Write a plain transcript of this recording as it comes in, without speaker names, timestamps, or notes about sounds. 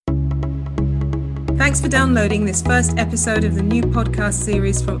Thanks for downloading this first episode of the new podcast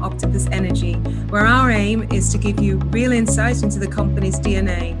series from Octopus Energy, where our aim is to give you real insight into the company's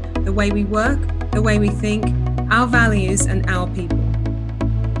DNA, the way we work, the way we think, our values, and our people.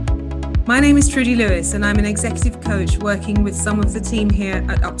 My name is Trudy Lewis, and I'm an executive coach working with some of the team here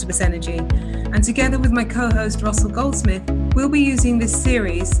at Octopus Energy. And together with my co-host Russell Goldsmith, we'll be using this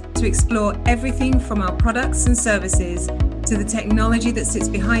series to explore everything from our products and services to the technology that sits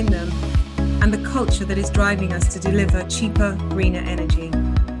behind them and the culture that is driving us to deliver cheaper, greener energy.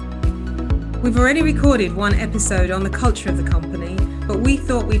 We've already recorded one episode on the culture of the company, but we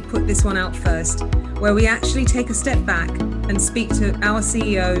thought we'd put this one out first, where we actually take a step back and speak to our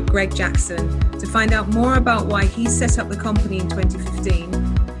CEO, Greg Jackson, to find out more about why he set up the company in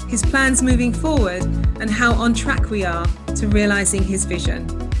 2015, his plans moving forward, and how on track we are to realizing his vision.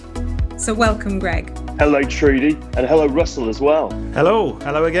 So welcome, Greg. Hello, Trudy, and hello, Russell, as well.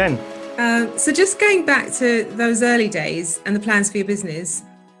 Hello again. So just going back to those early days and the plans for your business,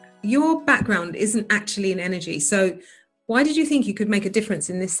 your background isn't actually in energy. So why did you think you could make a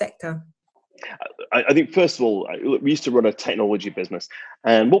difference in this sector? I think, first of all, we used to run a technology business.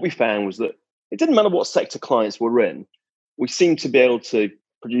 And what we found was that it didn't matter what sector clients were in. We seemed to be able to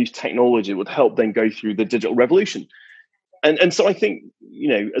produce technology that would help them go through the digital revolution. And so I think,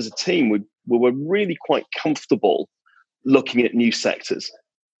 as a team, we were really quite comfortable looking at new sectors.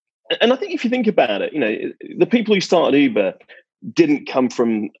 And I think if you think about it, the people who started Uber didn't come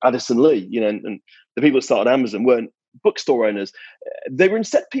from Addison Lee, and the people that started Amazon weren't bookstore owners. They were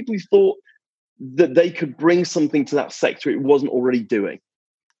instead people who thought that they could bring something to that sector it wasn't already doing.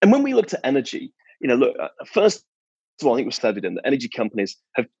 And when we looked at energy, first of all, I think it was evident that energy companies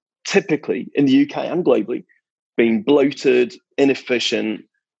have typically in the UK and globally been bloated, inefficient,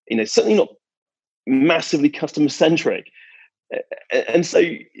 certainly not massively customer centric. And so,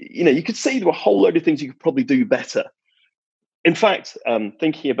 you could see there were a whole load of things you could probably do better. In fact,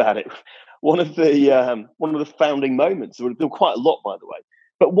 thinking about it, one of the founding moments, there were quite a lot, by the way,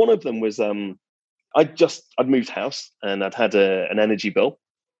 but one of them was I'd moved house and I'd had an energy bill,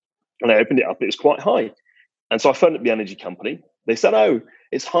 and I opened it up. It was quite high, and so I phoned up the energy company. They said, "Oh,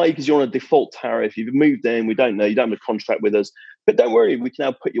 it's high because you're on a default tariff. You've moved in. We don't know. You don't have a contract with us, but don't worry, we can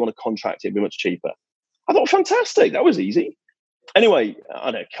now put you on a contract. It'll be much cheaper." I thought, fantastic. That was easy. Anyway, I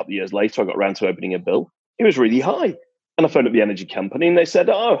don't know, a couple of years later, I got around to opening a bill. It was really high. And I phoned up the energy company and they said,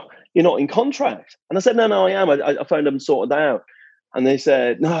 "Oh, you're not in contract." And I said, No, I am. I phoned them and sorted that out. And they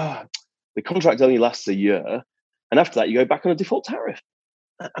said, "No, the contract only lasts a year. And after that, you go back on a default tariff."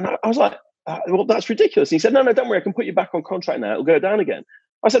 And I was like, "Well, that's ridiculous." And he said, No, don't worry. I can put you back on contract now. It'll go down again.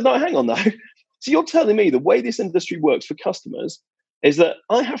 I said, "No, hang on though." So you're telling me the way this industry works for customers is that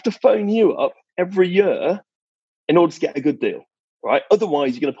I have to phone you up every year in order to get a good deal, right?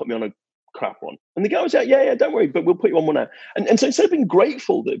 Otherwise, you're going to put me on a crap one. And the guy was like, yeah, don't worry, but we'll put you on one now. And so instead of being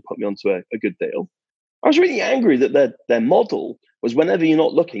grateful that it put me onto a good deal, I was really angry that their model was whenever you're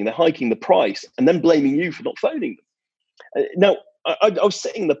not looking, they're hiking the price and then blaming you for not phoning them. Now, I was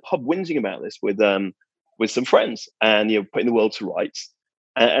sitting in the pub whinging about this with some friends and putting the world to rights.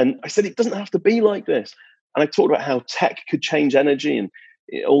 And I said, it doesn't have to be like this. And I talked about how tech could change energy and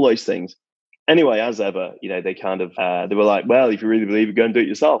all those things. Anyway, as ever, they kind of they were like, "Well, if you really believe it, go and do it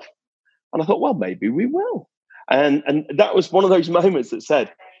yourself." And I thought, well, maybe we will. And that was one of those moments that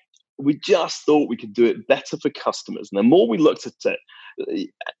said, we just thought we could do it better for customers. And the more we looked at it,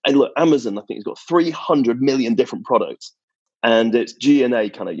 and look, Amazon, I think, has got 300 million different products. And its G&A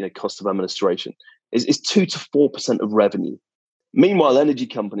kind of, cost of administration is 2 to 4% of revenue. Meanwhile, energy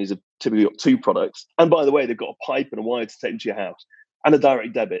companies have typically got 2 products. And by the way, they've got a pipe and a wire to take them to your house and a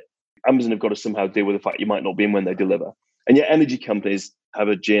direct debit. Amazon have got to somehow deal with the fact you might not be in when they deliver. And yet energy companies have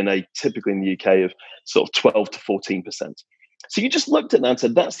a G&A typically in the UK of sort of 12 to 14%. So you just looked at that and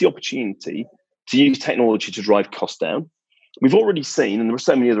said, that's the opportunity to use technology to drive costs down. We've already seen, and there are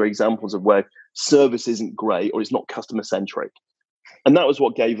so many other examples of where service isn't great or it's not customer centric. And that was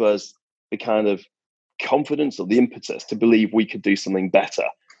what gave us the kind of confidence or the impetus to believe we could do something better.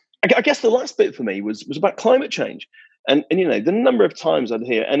 I guess the last bit for me was about climate change. And the number of times I'd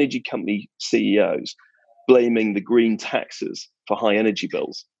hear energy company CEOs blaming the green taxes for high energy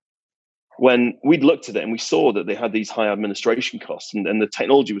bills, when we'd looked at it and we saw that they had these high administration costs and the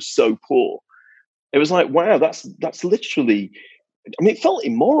technology was so poor. It was like, wow, that's literally, it felt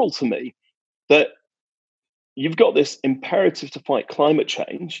immoral to me that you've got this imperative to fight climate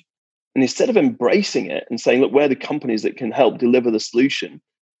change, and instead of embracing it and saying, look, we're the companies that can help deliver the solution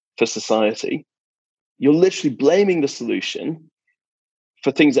for society, you're literally blaming the solution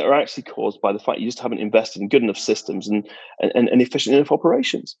for things that are actually caused by the fact you just haven't invested in good enough systems and efficient enough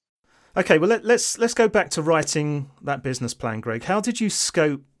operations. Okay, well let's go back to writing that business plan, Greg. How did you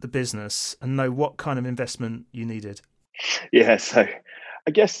scope the business and know what kind of investment you needed? Yeah, so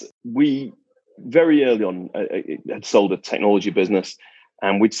I guess we very early on had sold a technology business,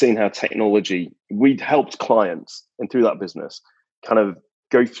 and we'd seen how we'd helped clients and through that business kind of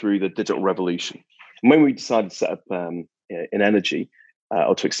go through the digital revolution. And when we decided to set up in energy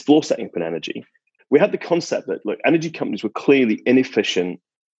or to explore setting up in energy, we had the concept that, look, energy companies were clearly inefficient,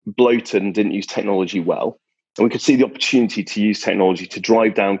 bloated, and didn't use technology well. And we could see the opportunity to use technology to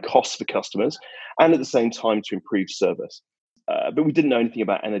drive down costs for customers and at the same time to improve service. But we didn't know anything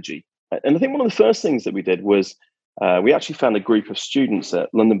about energy. And I think one of the first things that we did was we actually found a group of students at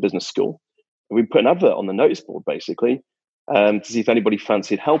London Business School. And we put an advert on the notice board, basically, to see if anybody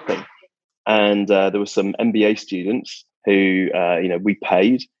fancied helping. And there were some MBA students who we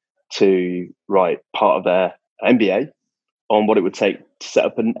paid to write part of their MBA on what it would take to set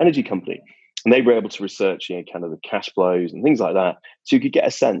up an energy company. And they were able to research, kind of the cash flows and things like that, so you could get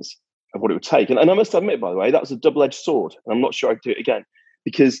a sense of what it would take. And I must admit, by the way, that was a double-edged sword. And I'm not sure I'd do it again,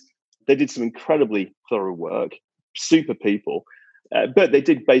 because they did some incredibly thorough work, super people, but they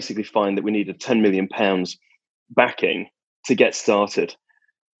did basically find that we needed £10 million backing to get started.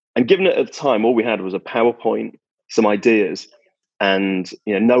 And given it at the time, all we had was a PowerPoint, some ideas, and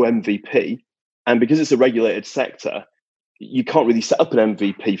no MVP. And because it's a regulated sector, you can't really set up an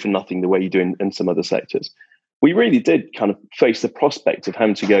MVP for nothing the way you do in some other sectors. We really did kind of face the prospect of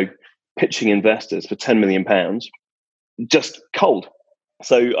having to go pitching investors for £10 million just cold.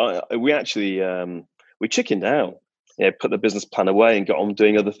 So we actually we chickened out, put the business plan away and got on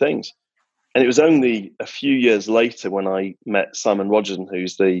doing other things. And it was only a few years later when I met Simon Rogerson,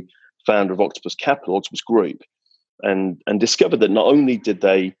 who's the founder of Octopus Capital, Octopus Group, and discovered that not only did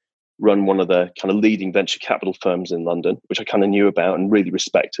they run one of the kind of leading venture capital firms in London, which I kind of knew about and really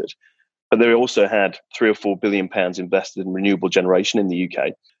respected, but they also had £3 or £4 billion invested in renewable generation in the UK.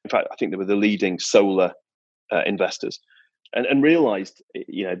 In fact, I think they were the leading solar investors, and realised,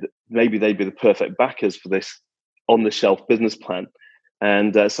 that maybe they'd be the perfect backers for this on-the-shelf business plan.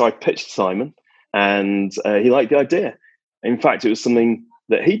 And so I pitched Simon, and he liked the idea. In fact, it was something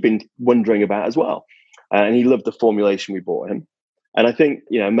that he'd been wondering about as well, and he loved the formulation we brought him. And I think,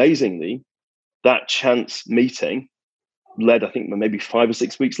 amazingly, that chance meeting led, I think, maybe 5 or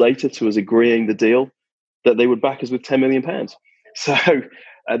 6 weeks later to us agreeing the deal that they would back us with £10 million. So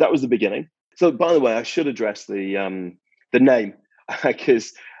that was the beginning. So, by the way, I should address the name,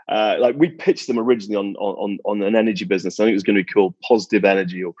 because we pitched them originally on an energy business. I think it was going to be called Positive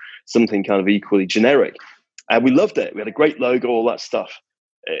Energy or something kind of equally generic. And we loved it. We had a great logo, all that stuff.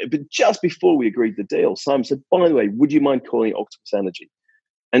 But just before we agreed the deal, Simon said, by the way, would you mind calling it Octopus Energy?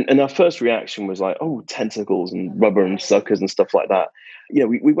 And our first reaction was like, oh, tentacles and rubber and suckers and stuff like that.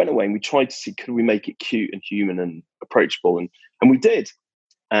 We went away and we tried to see, could we make it cute and human and approachable? And we did.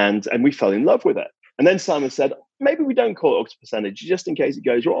 And we fell in love with it. And then Simon said, maybe we don't call it Octopus Energy just in case it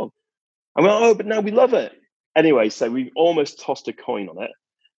goes wrong. I went, oh, but no, we love it. Anyway, so we almost tossed a coin on it.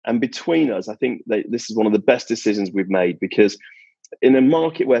 And between us, I think this is one of the best decisions we've made, because in a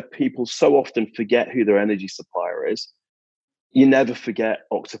market where people so often forget who their energy supplier is, you never forget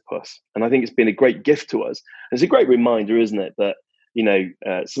Octopus. And I think it's been a great gift to us. And it's a great reminder, isn't it, that,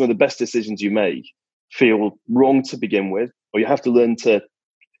 some of the best decisions you make feel wrong to begin with, or you have to learn to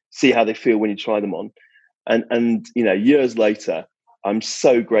see how they feel when you try them on. And years later, I'm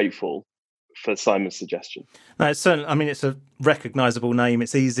so grateful for Simon's suggestion. No, it's certainly, I mean, it's a recognizable name.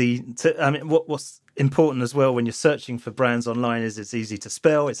 It's easy to, I mean, what's important as well when you're searching for brands online is it's easy to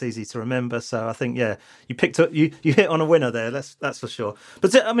spell, it's easy to remember. So I think, you picked up, you hit on a winner there. That's for sure.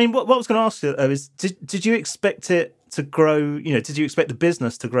 But I mean, what I was going to ask you though is, did you expect it to grow? Did you expect the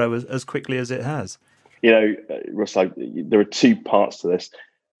business to grow as quickly as it has? Russ, there are two parts to this.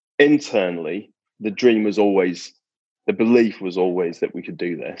 Internally, the dream was always, the belief was always that we could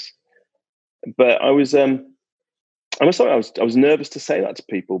do this. But I was nervous to say that to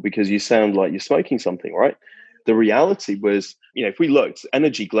people, because you sound like you're smoking something, right? The reality was, if we looked,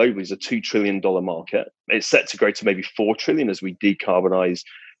 energy globally is a $2 trillion market. It's set to grow to maybe $4 trillion as we decarbonize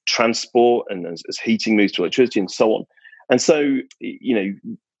transport and as heating moves to electricity and so on. And so,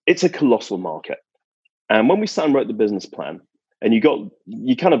 it's a colossal market. And when we sat and wrote the business plan, and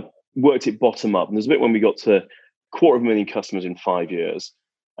you kind of worked it bottom up, and there's a bit when we got to 250,000 customers in 5 years.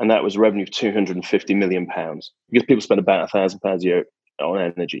 And that was a revenue of £250 million, because people spend about £1,000 a year on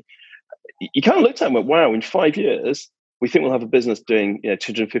energy. You kind of looked at it and went, wow, in 5 years, we think we'll have a business doing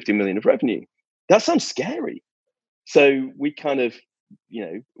 250 million of revenue. That sounds scary. So we kind of,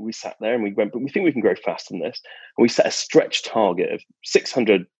 we sat there and we went, but we think we can grow faster than this. And we set a stretch target of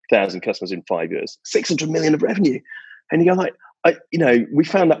 600 1,000 customers in 5 years, 600 million of revenue. And you go like, we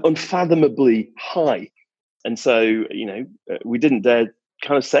found that unfathomably high. And so, we didn't dare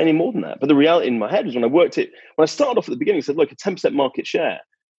kind of say any more than that. But the reality in my head was when I started off at the beginning, I said, look, a 10% market share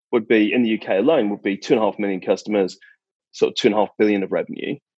would be, in the UK alone, would be 2.5 million customers, sort of 2.5 billion of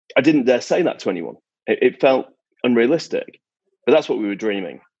revenue. I didn't dare say that to anyone. It felt unrealistic, but that's what we were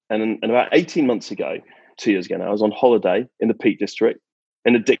dreaming. And about 18 months ago, 2 years ago now, I was on holiday in the Peak District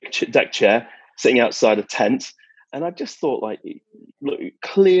in a deck chair, sitting outside a tent. And I just thought, like, look,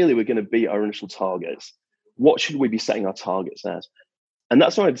 clearly we're going to beat our initial targets. What should we be setting our targets as? And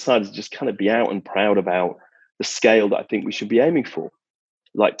that's when I decided to just kind of be out and proud about the scale that I think we should be aiming for.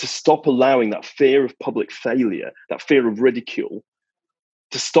 Like, to stop allowing that fear of public failure, that fear of ridicule,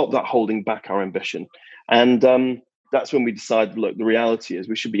 to stop that holding back our ambition. And that's when we decided, look, the reality is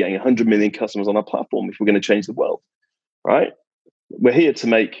we should be getting 100 million customers on our platform if we're going to change the world, right? We're here to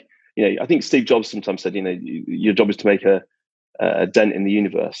make, I think Steve Jobs sometimes said, your job is to make a dent in the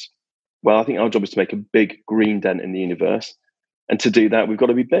universe. Well, I think our job is to make a big green dent in the universe. And to do that, we've got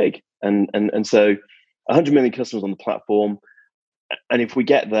to be big. And so 100 million customers on the platform. And if we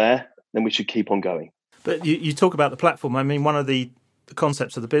get there, then we should keep on going. But you talk about the platform. I mean, one of the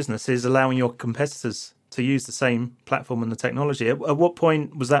concepts of the business is allowing your competitors to use the same platform and the technology. At what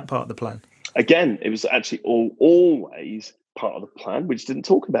point was that part of the plan? Again, it was actually always part of the plan. We just didn't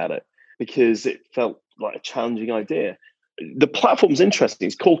talk about it because it felt like a challenging idea. The platform's interesting.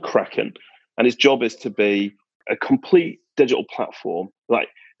 It's called Kraken, and its job is to be a complete digital platform. Like,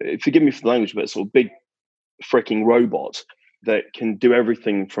 forgive me for the language, but it's sort of big freaking robot that can do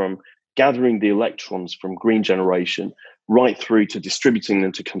everything from gathering the electrons from green generation right through to distributing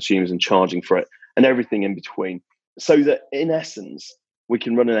them to consumers and charging for it and everything in between. So that in essence, we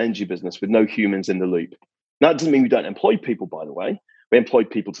can run an energy business with no humans in the loop. Now, that doesn't mean we don't employ people, by the way. We employ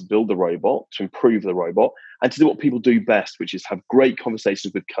people to build the robot, to improve the robot, and to do what people do best, which is have great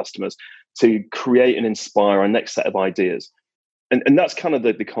conversations with customers, to create and inspire our next set of ideas. And that's kind of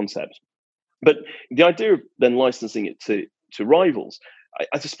the concept. But the idea of then licensing it to rivals,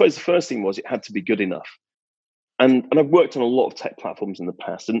 I suppose the first thing was it had to be good enough. And I've worked on a lot of tech platforms in the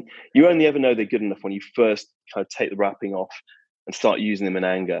past, and you only ever know they're good enough when you first kind of take the wrapping off and start using them in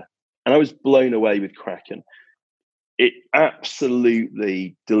anger. And I was blown away with Kraken. It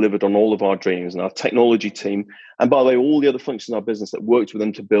absolutely delivered on all of our dreams, and our technology team, and by the way, all the other functions in our business that worked with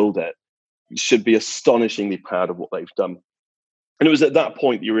them to build it, should be astonishingly proud of what they've done. And it was at that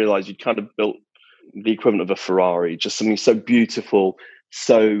point that you realize you'd kind of built the equivalent of a Ferrari, just something so beautiful,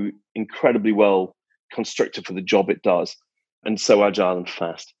 so incredibly well constructed for the job it does, and so agile and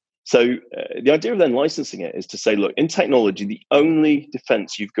fast. So the idea of then licensing it is to say, look, in technology, the only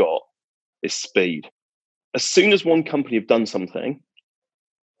defense you've got is speed. As soon as one company have done something,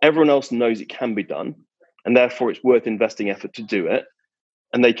 everyone else knows it can be done, and therefore it's worth investing effort to do it.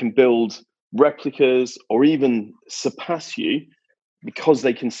 And they can build replicas or even surpass you because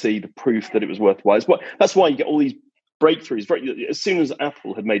they can see the proof that it was worthwhile. That's why you get all these breakthroughs. As soon as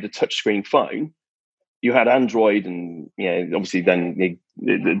Apple had made a touchscreen phone, you had Android and obviously then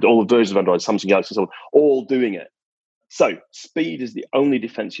all the versions of Android, Samsung Galaxy, so on, all doing it. So speed is the only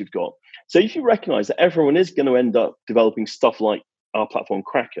defense you've got. So if you recognize that everyone is going to end up developing stuff like our platform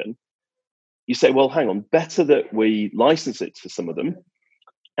Kraken, you say, well, hang on, better that we license it to some of them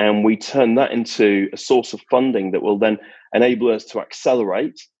and we turn that into a source of funding that will then enable us to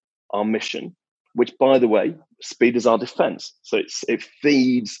accelerate our mission, which, by the way, speed is our defense. So it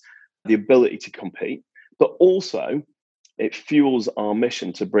feeds the ability to compete, but also it fuels our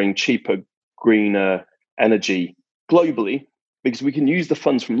mission to bring cheaper, greener energy globally, because we can use the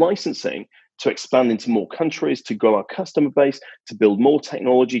funds from licensing to expand into more countries, to grow our customer base, to build more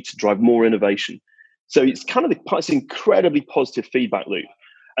technology, to drive more innovation. So it's kind of it's incredibly positive feedback loop.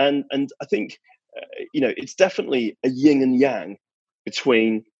 And I think, it's definitely a yin and yang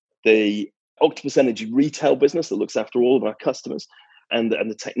between the Octopus Energy retail business that looks after all of our customers and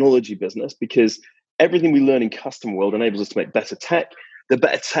the technology business, because everything we learn in customer world enables us to make better tech. The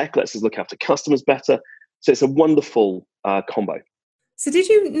better tech lets us look after customers better. So it's a wonderful combo. So did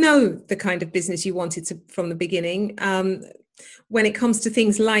you know the kind of business you wanted to from the beginning when it comes to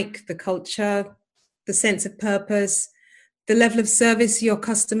things like the culture, the sense of purpose, the level of service your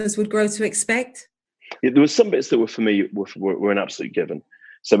customers would grow to expect? Yeah, there were some bits that were, for me, were an absolute given.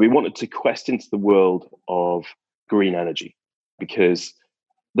 So we wanted to quest into the world of green energy because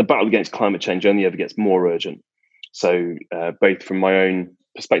the battle against climate change only ever gets more urgent. So both from my own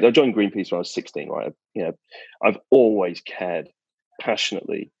perspective, I joined Greenpeace when I was 16, right? I've always cared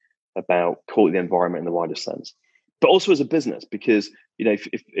passionately about, call it, the environment in the wider sense, but also as a business, because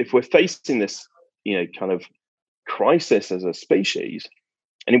if we're facing this, kind of crisis as a species,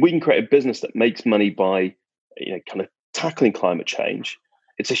 and if we can create a business that makes money by, kind of tackling climate change,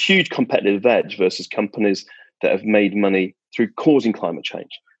 it's a huge competitive edge versus companies that have made money through causing climate change.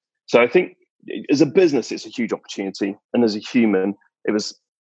 So I think as a business, it's a huge opportunity. And as a human, it was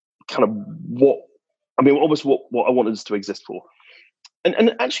kind of almost what I wanted us to exist for.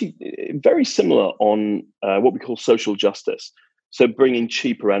 And actually very similar on what we call social justice. So bringing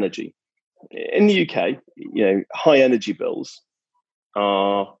cheaper energy. In the UK, high energy bills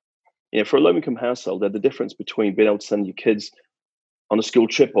are, for a low-income household, they're the difference between being able to send your kids on a school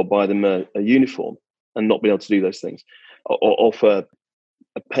trip or buy them a uniform and not being able to do those things. Or for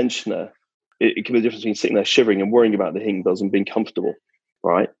a pensioner, it can be the difference between sitting there shivering and worrying about the heating bills and being comfortable,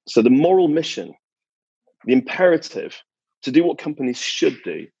 right? So the moral mission, the imperative to do what companies should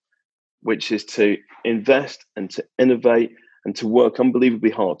do, which is to invest and to innovate and to work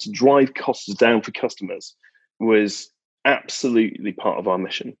unbelievably hard to drive costs down for customers, was absolutely part of our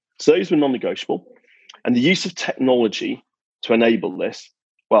mission. So those were non-negotiable. And the use of technology to enable this,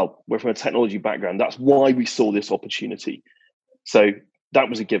 well, we're from a technology background. That's why we saw this opportunity. So that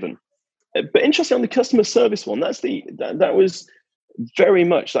was a given. But interesting on the customer service one, that was very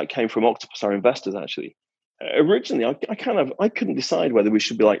much, that came from Octopus, our investors, actually. Originally, I couldn't decide whether we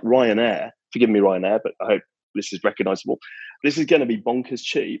should be like Ryanair. Forgive me, Ryanair, but I hope this is recognizable. This is going to be bonkers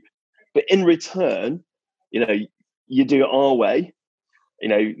cheap. But in return, you do it our way.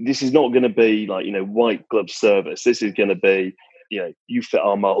 This is not going to be like, white glove service. This is going to be, you fit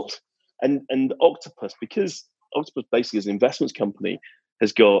our mold. And Octopus, because Octopus basically as an investments company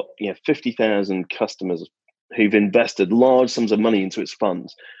has got, 50,000 customers who've invested large sums of money into its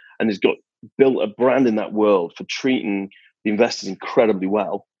funds and has built a brand in that world for treating the investors incredibly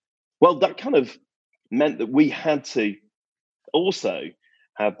well. Well, that kind of meant that we had to also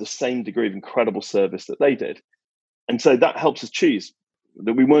have the same degree of incredible service that they did. And so that helps us choose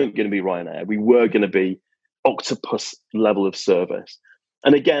that we weren't going to be Ryanair. We were going to be Octopus level of service.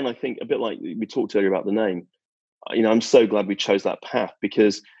 And again, I think a bit like we talked earlier about the name, I'm so glad we chose that path,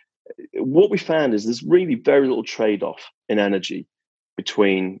 because what we found is there's really very little trade-off in energy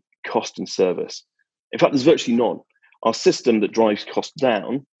between cost and service. In fact, there's virtually none. Our system that drives costs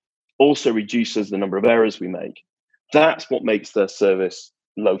down also reduces the number of errors we make. That's what makes the service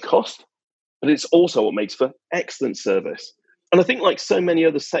low cost, but it's also what makes for excellent service. And I think, like so many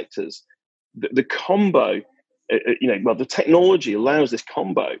other sectors, the combo, the technology allows this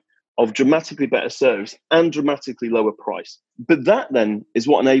combo of dramatically better service and dramatically lower price. But that then is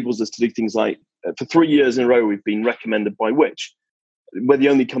what enables us to do things like, for 3 years in a row, we've been recommended by Which. We're the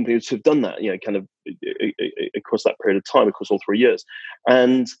only company to have done that, kind of across that period of time, across all 3 years,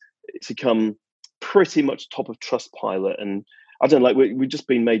 and to come pretty much top of Trustpilot. And I don't know, we've just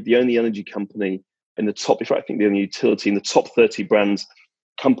been made the only energy company in the top, in fact, I think the only utility in the top 30 brands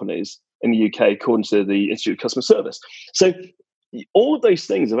companies in the UK, according to the Institute of Customer Service. So all of those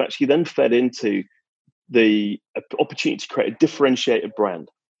things have actually then fed into the opportunity to create a differentiated brand.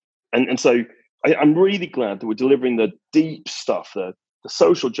 And so I'm really glad that we're delivering the deep stuff, the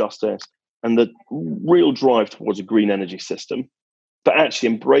social justice and the real drive towards a green energy system, but actually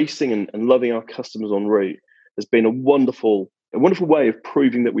embracing and loving our customers en route has been a wonderful way of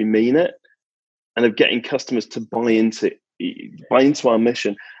proving that we mean it, and of getting customers to buy into our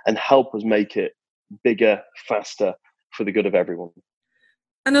mission and help us make it bigger, faster, for the good of everyone.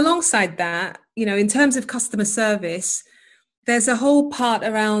 And alongside that, in terms of customer service, there's a whole part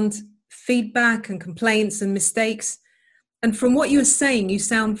around feedback and complaints and mistakes. And from what you were saying, you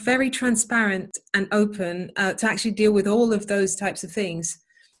sound very transparent and open to actually deal with all of those types of things.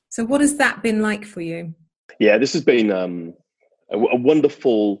 So what has that been like for you? Yeah, this has been a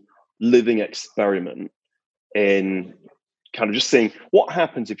wonderful living experiment in kind of just seeing what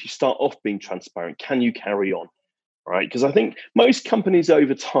happens if you start off being transparent. Can you carry on? Right? Because I think most companies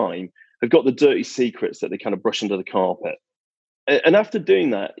over time have got the dirty secrets that they kind of brush under the carpet. And after doing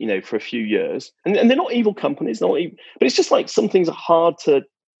that, for a few years, and they're not evil companies, but it's just like some things are hard to,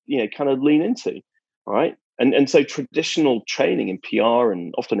 kind of lean into, right? And so traditional training in PR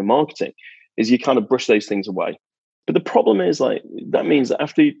and often in marketing is you kind of brush those things away. But the problem is, that means that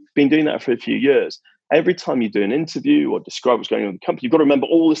after you've been doing that for a few years, every time you do an interview or describe what's going on in the company, you've got to remember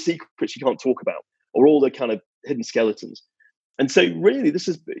all the secrets you can't talk about, or all the kind of hidden skeletons. And so really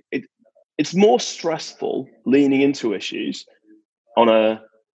it's more stressful leaning into issues on a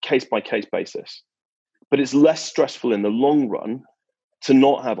case-by-case basis. But it's less stressful in the long run to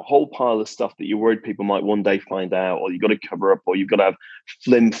not have a whole pile of stuff that you're worried people might one day find out, or you've got to cover up, or you've got to have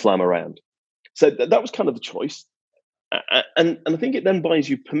flim-flam around. So that was kind of the choice. And I think it then buys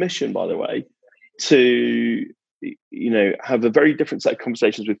you permission, by the way, to have a very different set of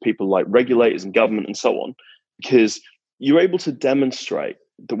conversations with people like regulators and government and so on, because you're able to demonstrate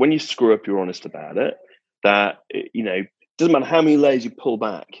that when you screw up, you're honest about it. That doesn't matter how many layers you pull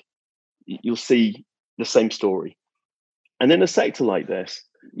back, you'll see the same story. And in a sector like this,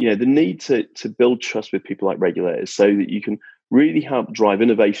 the need to build trust with people like regulators so that you can really help drive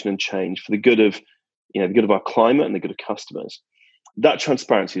innovation and change for the good of the good of our climate and the good of customers. That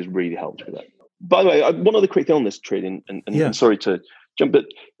transparency has really helped with that. By the way, one other quick thing on this, Trinh, and sorry to jump, but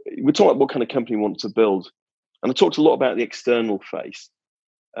we're talking about what kind of company we want to build. And I talked a lot about the external face,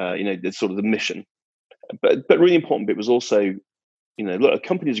 the sort of the mission. But really important bit was also, look, a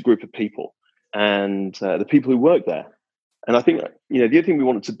company is a group of people and the people who work there. And I think, the other thing we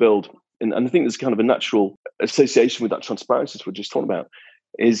wanted to build, and I think there's kind of a natural association with that transparency we're just talking about,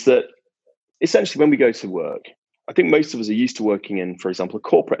 is that essentially when we go to work, I think most of us are used to working in, for example, a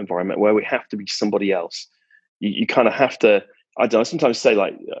corporate environment where we have to be somebody else. You kind of have to, I don't know, I sometimes say,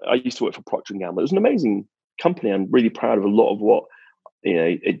 like, I used to work for Procter & Gamble. It was an amazing company. I'm really proud of a lot of what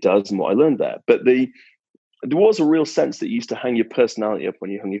it does and what I learned there. But there was a real sense that you used to hang your personality up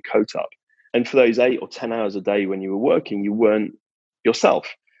when you hung your coat up. And for those 8 or 10 hours a day when you were working, you weren't yourself.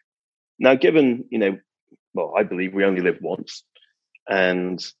 Now, given, I believe we only live once,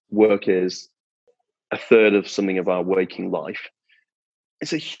 and work is a third of something of our waking life,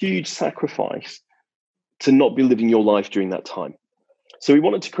 it's a huge sacrifice to not be living your life during that time. So we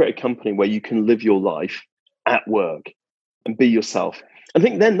wanted to create a company where you can live your life at work and be yourself. I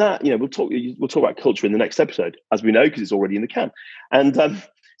think then that, we'll talk about culture in the next episode, as we know, because it's already in the can. And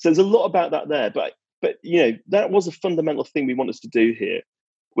so there's a lot about that there. But that was a fundamental thing we wanted to do here,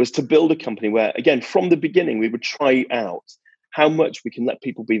 was to build a company where, again, from the beginning, we would try out how much we can let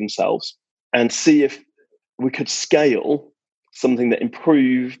people be themselves and see if we could scale something that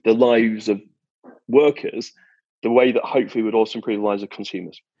improved the lives of workers the way that hopefully would also improve the lives of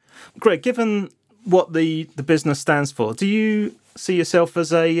consumers. Greg, given what the business stands for, do you see yourself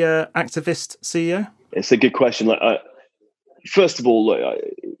as a activist CEO? It's a good question. First of all,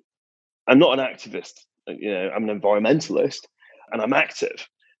 I'm not an activist. I'm an environmentalist, and I'm active.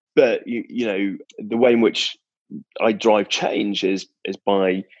 But the way in which I drive change is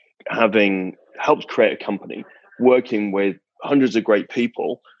by having helped create a company, working with hundreds of great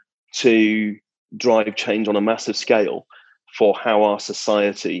people to drive change on a massive scale for how our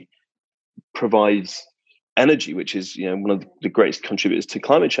society provides energy, which is one of the greatest contributors to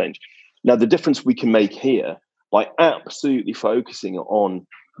climate change. Now, the difference we can make here by absolutely focusing on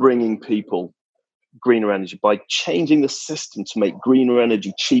bringing people greener energy, by changing the system to make greener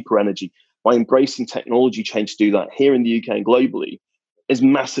energy, cheaper energy, by embracing technology change to do that here in the UK and globally, is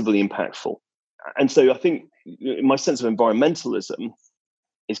massively impactful. And so I think my sense of environmentalism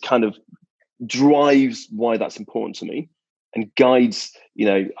is kind of drives why that's important to me and guides,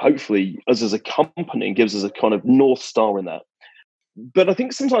 hopefully us as a company, and gives us a kind of North Star in that. But I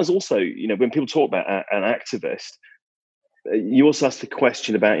think sometimes also, when people talk about an activist, you also ask the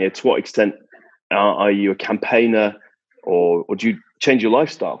question about, to what extent are you a campaigner or do you change your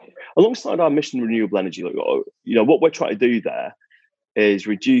lifestyle? Alongside our mission, renewable energy, what we're trying to do there is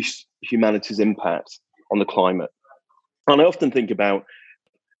reduce humanity's impact on the climate. And I often think about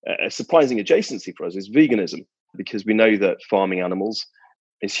a surprising adjacency for us is veganism, because we know that farming animals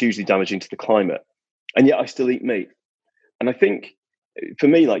is hugely damaging to the climate. And yet I still eat meat. And I think for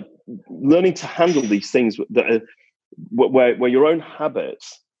me, like, learning to handle these things that are where your own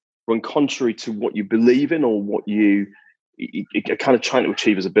habits run contrary to what you believe in or what you are kind of trying to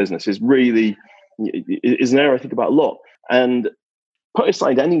achieve as a business is really is an area I think about a lot. And put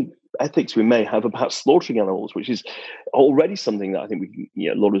aside any ethics we may have about slaughtering animals, which is already something that I think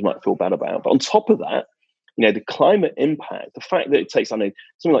a lot of us might feel bad about. But on top of that, the climate impact, the fact that it takes, something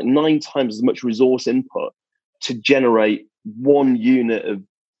like 9 times as much resource input to generate 1 unit of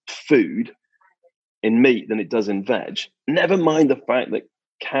food in meat than it does in veg, never mind the fact that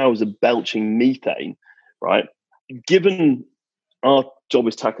cows are belching methane, right? Given our job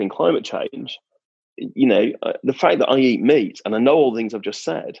is tackling climate change, the fact that I eat meat and I know all the things I've just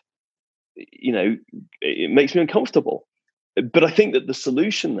said, it makes me uncomfortable. But I think that the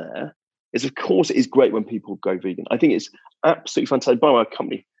solution there is, of course, it is great when people go vegan. I think it's absolutely fantastic. By our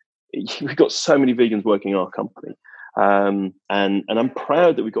company, we've got so many vegans working in our company. And I'm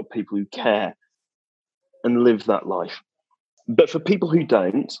proud that we've got people who care and live that life. But for people who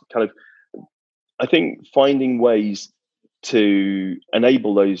don't, I think finding ways to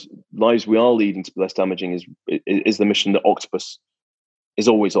enable those lives we are leading to be less damaging is the mission that Octopus is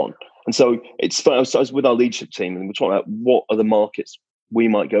always on. And so I was with our leadership team, and we're talking about what are the markets we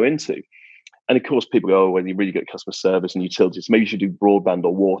might go into. And of course, people go, oh, well, you're really good at customer service and utilities. Maybe you should do broadband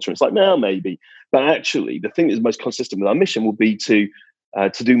or water. And it's like, no, maybe. But actually, the thing that's most consistent with our mission will be to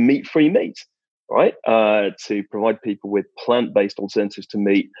do meat-free meat, right? To provide people with plant-based alternatives to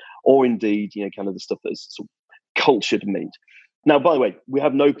meat, or indeed, kind of the stuff that's sort of cultured meat. Now, by the way, we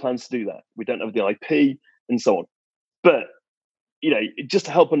have no plans to do that. We don't have the IP and so on. But, just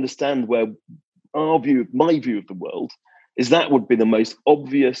to help understand where my view of the world is, that would be the most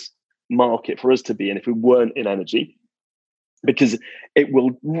obvious market for us to be in if we weren't in energy, because it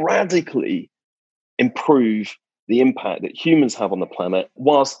will radically improve the impact that humans have on the planet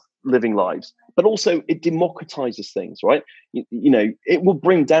whilst living lives. But also it democratizes things, right? It will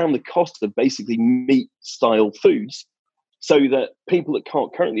bring down the cost of basically meat style foods, so that people that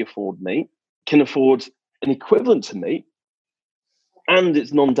can't currently afford meat can afford an equivalent to meat, and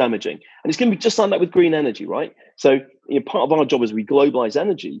it's non-damaging. And it's going to be just like that with green energy, right? So part of our job as we globalize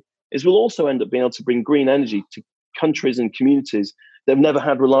energy is we'll also end up being able to bring green energy to countries and communities that have never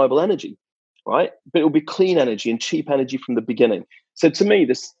had reliable energy, right? But it will be clean energy and cheap energy from the beginning. So to me,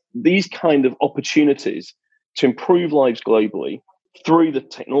 these kind of opportunities to improve lives globally through the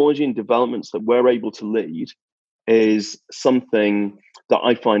technology and developments that we're able to lead is something that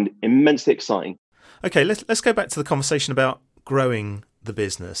I find immensely exciting. Okay, let's go back to the conversation about growing the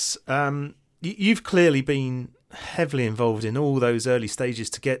business. You've clearly been heavily involved in all those early stages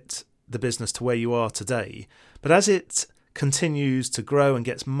to get the business to where you are today. But as it continues to grow and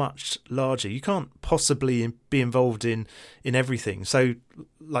gets much larger, you can't possibly be involved in everything. So,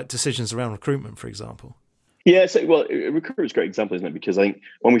 like decisions around recruitment, for example. Yeah, so recruitment is a great example, isn't it? Because I think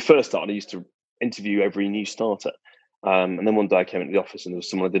when we first started, I used to interview every new starter. And then one day I came into the office and there was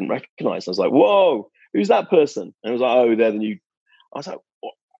someone I didn't recognize. I was like, whoa, who's that person? And I was like, oh, they're the new. I was like,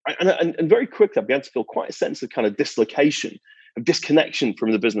 what? And very quickly I began to feel quite a sense of kind of dislocation, of disconnection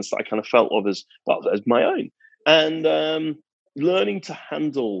from the business that I kind of felt of as my own. And learning to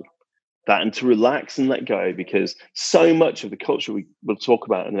handle that and to relax and let go, because so much of the culture we will talk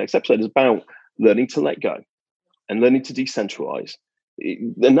about in the next episode is about learning to let go and learning to decentralize.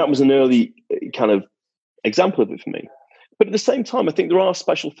 And that was an early kind of example of it for me. But at the same time, I think there are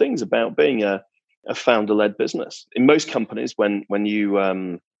special things about being a founder-led business. In most companies, when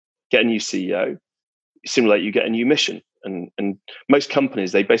you get a new CEO, similarly, you get a new mission. And most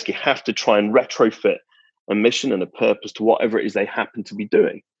companies, they basically have to try and retrofit a mission and a purpose to whatever it is they happen to be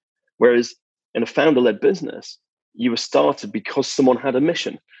doing. Whereas in a founder-led business, you were started because someone had a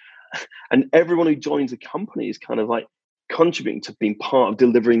mission. And everyone who joins a company is kind of like contributing to being part of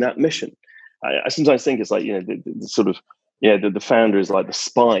delivering that mission. I sometimes think it's like, the founder is like the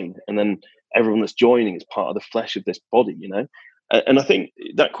spine, and then everyone that's joining is part of the flesh of this body, And I think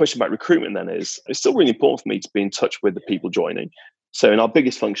that question about recruitment then it's still really important for me to be in touch with the people joining. So in our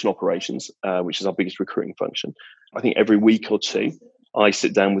biggest function, operations, which is our biggest recruiting function, I think every week or two, I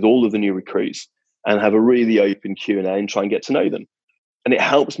sit down with all of the new recruits and have a really open Q&A and try and get to know them. And it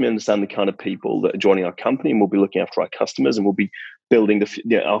helps me understand the kind of people that are joining our company, and we'll be looking after our customers, and we'll be building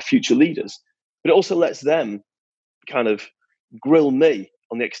our future leaders. But it also lets them kind of grill me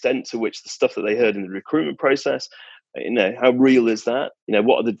on the extent to which the stuff that they heard in the recruitment process, how real is that?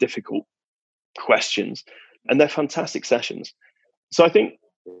 What are the difficult questions? And they're fantastic sessions. So I think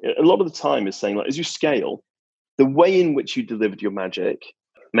a lot of the time is saying, like, as you scale, the way in which you delivered your magic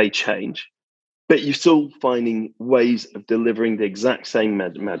may change, but you're still finding ways of delivering the exact same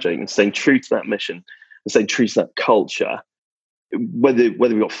magic and staying true to that mission and staying true to that culture, whether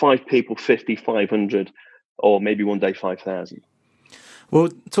we've got 5 people, 50, 500, or maybe one day 5,000. Well,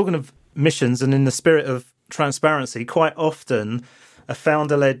 talking of missions, and in the spirit of transparency, quite often a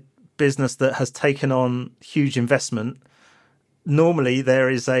founder-led business that has taken on huge investment, normally there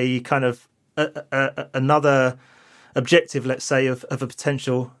is a kind of another objective, let's say, of a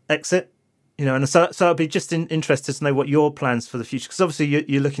potential exit. And so I'd be just interested to know what your plans for the future, because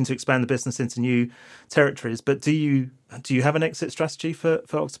obviously you're looking to expand the business into new territories. But do you have an exit strategy for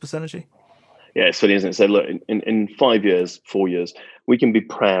Octopus Energy? Yeah, it's funny, isn't it? So look, in 5 years, 4 years, we can be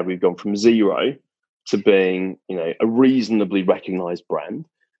proud we've gone from zero to being, a reasonably recognised brand.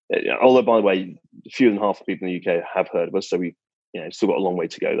 Although, by the way, fewer than half the people in the UK have heard of us, so we, still got a long way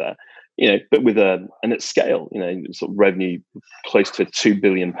to go there. But with and at scale, sort of revenue close to £2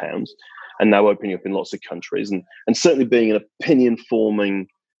 billion. And now opening up in lots of countries, and certainly being an opinion-forming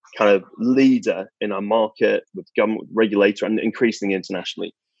kind of leader in our market with government, regulator, and increasingly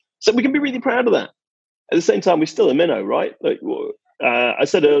internationally. So we can be really proud of that. At the same time, we're still a minnow, right? Like I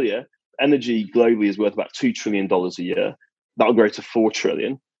said earlier, energy globally is worth about $2 trillion a year. That'll grow to $4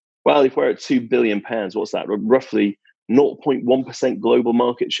 trillion. Well, if we're at £2 billion, what's that? Roughly 0.1% global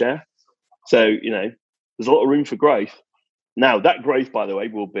market share. So, there's a lot of room for growth. Now, that growth, by the way,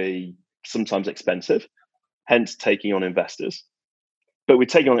 will be sometimes expensive, hence taking on investors. But we're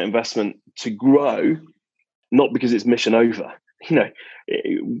taking on investment to grow, not because it's mission over.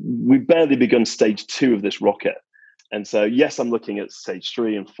 We've barely begun stage 2 of this rocket. And so, yes, I'm looking at stage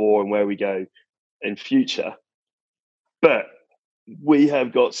 3 and 4 and where we go in future. But we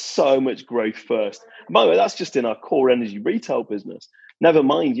have got so much growth first. By the way, that's just in our core energy retail business. Never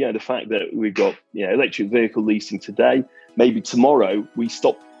mind, the fact that we've got electric vehicle leasing today. Maybe tomorrow we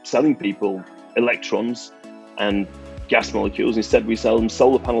stop selling people electrons and gas molecules. Instead, we sell them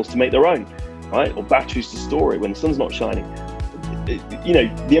solar panels to make their own, right? Or batteries to store it when the sun's not shining.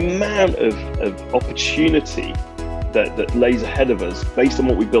 The amount of opportunity that lays ahead of us based on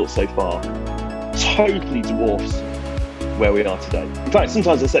what we've built so far totally dwarfs where we are today. In fact,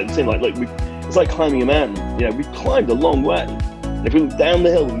 sometimes I say the same, it's like climbing a mountain. We've climbed a long way. And if we look down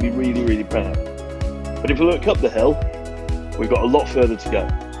the hill, we'll be really, really proud. But if we look up the hill, we've got a lot further to go.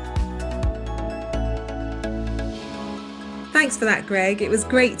 Thanks for that, Greg. It was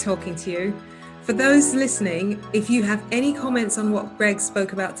great talking to you. For those listening, if you have any comments on what Greg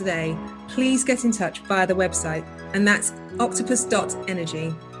spoke about today, please get in touch via the website, and that's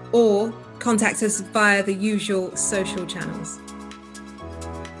octopus.energy, or contact us via the usual social channels.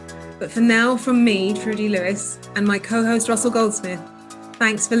 But for now, from me, Trudy Lewis, and my co-host Russell Goldsmith,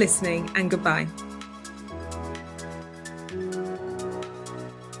 thanks for listening and goodbye.